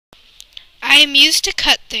I am used to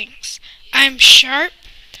cut things. I am sharp.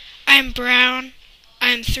 I am brown. I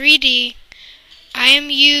am 3D. I am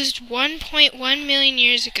used 1.1 million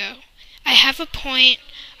years ago. I have a point.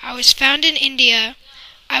 I was found in India.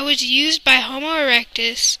 I was used by Homo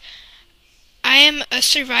erectus. I am a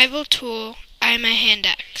survival tool. I am a hand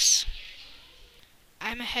axe.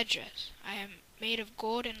 I am a headdress. I am made of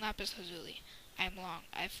gold and lapis lazuli. I am long.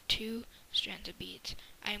 I have 2 strands of beads.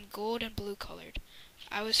 I am gold and blue colored.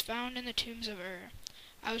 I was found in the tombs of Ur.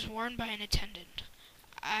 I was worn by an attendant.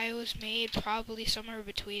 I was made probably somewhere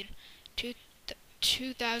between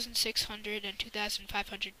 2600 and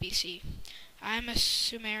 2500 BC. I am a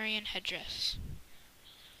Sumerian headdress.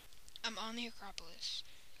 I'm on the Acropolis.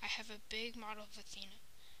 I have a big model of Athena.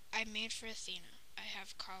 I'm made for Athena. I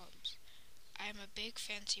have columns. I am a big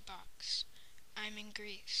fancy box. I'm in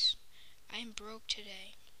Greece. I am broke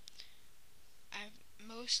today. I'm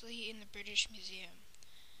mostly in the British Museum.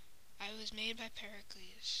 I was made by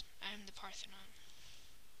Pericles. I am the Parthenon.